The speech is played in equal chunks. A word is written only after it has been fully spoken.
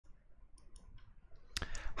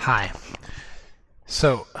Hi.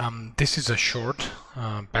 This is a short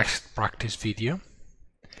best practice video,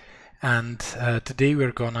 and today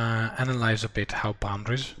we're gonna analyze a bit how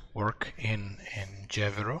boundaries work in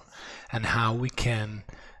Jevero and how we can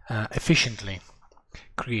efficiently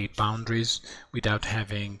create boundaries without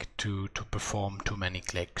having to perform too many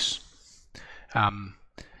clicks.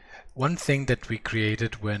 One thing that we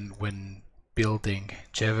created when building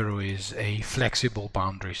Jevero is a flexible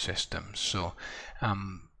boundary system.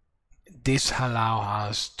 This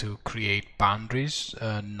allows us to create boundaries,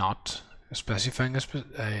 not specifying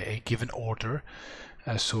a given order,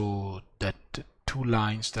 so that two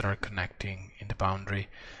lines that are connecting in the boundary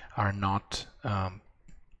are not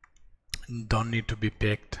don't need to be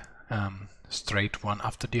picked straight one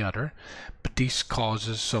after the other, but this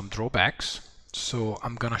causes some drawbacks. So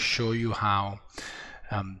I'm gonna show you how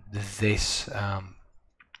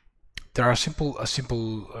there are simple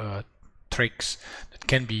tricks that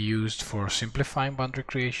can be used for simplifying boundary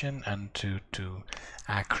creation and to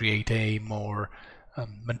create a more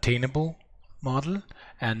maintainable model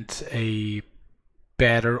and a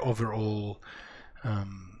better overall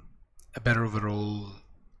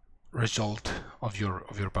result of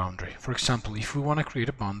your boundary. For example, if we want to create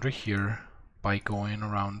a boundary here by going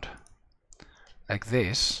around like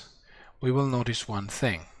this, we will notice one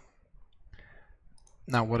thing.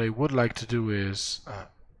 Now what I would like to do is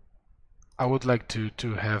I would like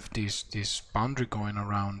to have this boundary going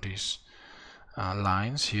around these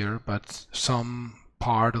lines here, but some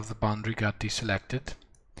part of the boundary got deselected,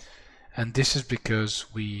 and this is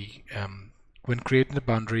because we when creating the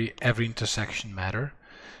boundary, every intersection matter.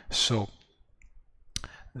 So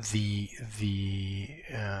the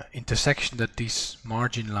intersection that this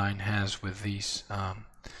margin line has with these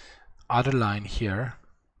other line here,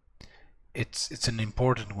 it's an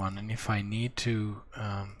important one, and if I need to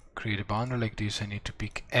create a boundary like this, I need to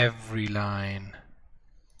pick every line,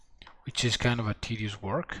 which is kind of a tedious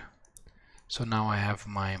work. So now I have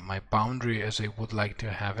my boundary as I would like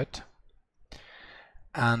to have it,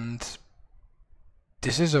 and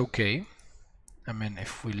this is okay. I mean,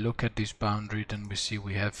 if we look at this boundary, then we see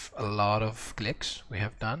we have a lot of clicks we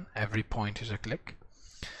have done. Every point is a click,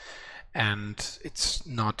 and it's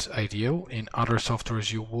not ideal. In other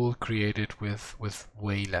softwares you will create it with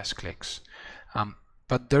way less clicks,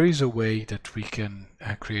 but there is a way that we can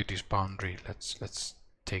create this boundary. Let's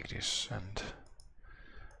take this and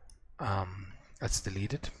let's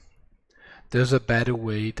delete it. There's a better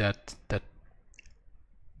way that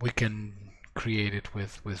we can create it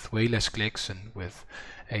with way less clicks and with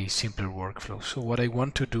a simpler workflow. So what I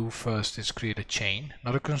want to do first is create a chain,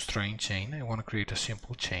 not a constraint chain. I want to create a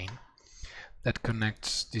simple chain that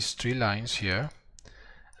connects these three lines here,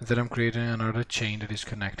 and then I'm creating another chain that is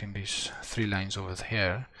connecting these three lines over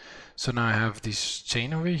here. So now I have this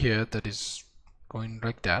chain over here that is going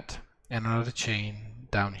like that, and another chain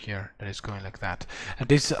down here that is going like that, and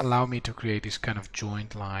this allows me to create this kind of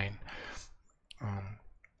joint line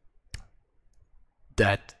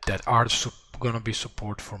that are going to be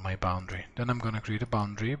support for my boundary. Then I'm going to create a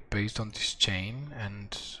boundary based on this chain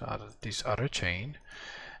and this other chain,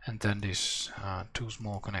 and then this two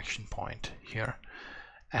small connection point here,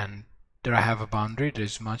 and there I have a boundary that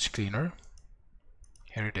is much cleaner.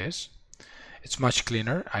 Here it is. It's much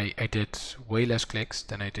cleaner. I did way less clicks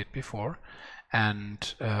than I did before,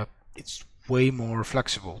 and it's way more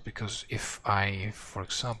flexible, because if I, for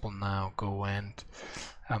example, now go and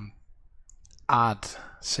add,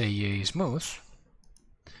 say, a smooth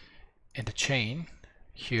in the chain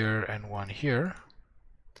here and one here,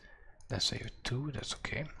 let's say two, that's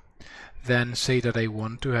okay. Then say that I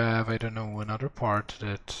want to have, I don't know, another part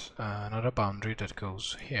that another boundary that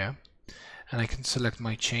goes here, and I can select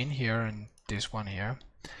my chain here and this one here,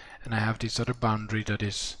 and I have this other boundary that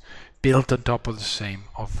is built on top of the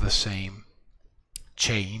same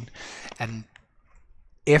chain. And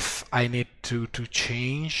if I need to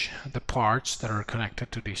change the parts that are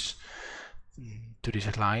connected to this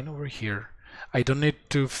line over here, I don't need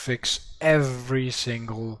to fix every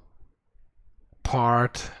single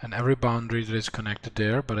part and every boundary that is connected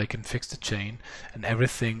there, but I can fix the chain and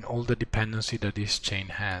everything, all the dependency that this chain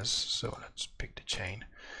has. So let's pick the chain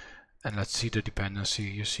and let's see the dependency.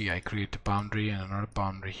 You see I create the boundary and another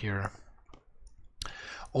boundary here.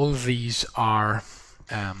 All these are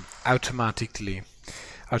automatically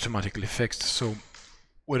fixed. So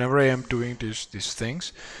whenever I am doing these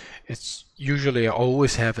things, it's usually I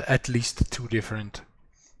always have at least two different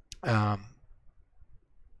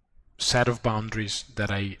set of boundaries that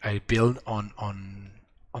I build on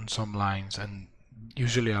some lines, and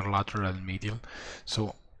usually are lateral and medial.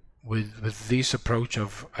 So with this approach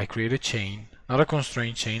of I create a chain, not a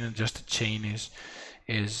constraint chain, and just a chain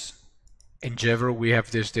is in Jevero we have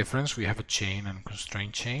this difference. We have a chain and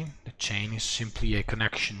constraint chain. The chain is simply a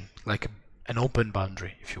connection, like an open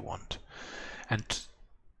boundary if you want. And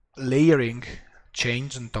layering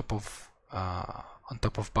chains on top of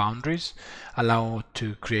boundaries allow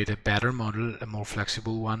to create a better model, a more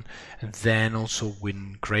flexible one. And then also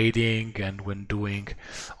when grading and when doing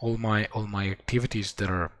all my activities that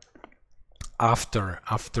are after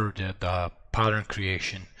the pattern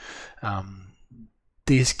creation,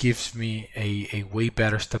 this gives me a way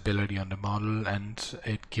better stability on the model, and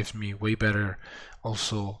it gives me way better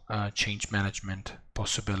also change management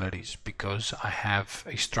possibilities, because I have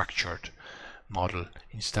a structured model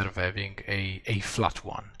instead of having a flat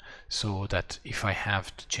one, so that if I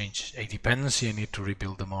have to change a dependency, I need to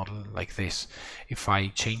rebuild the model like this. If I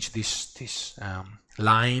change this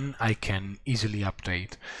line, I can easily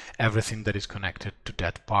update everything that is connected to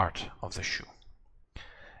that part of the shoe.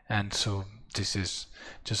 And so this is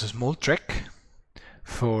just a small trick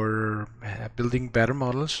for building better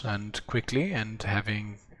models and quickly, and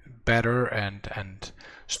having better and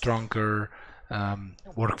stronger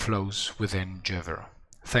workflows within Jevero.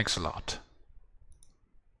 Thanks a lot.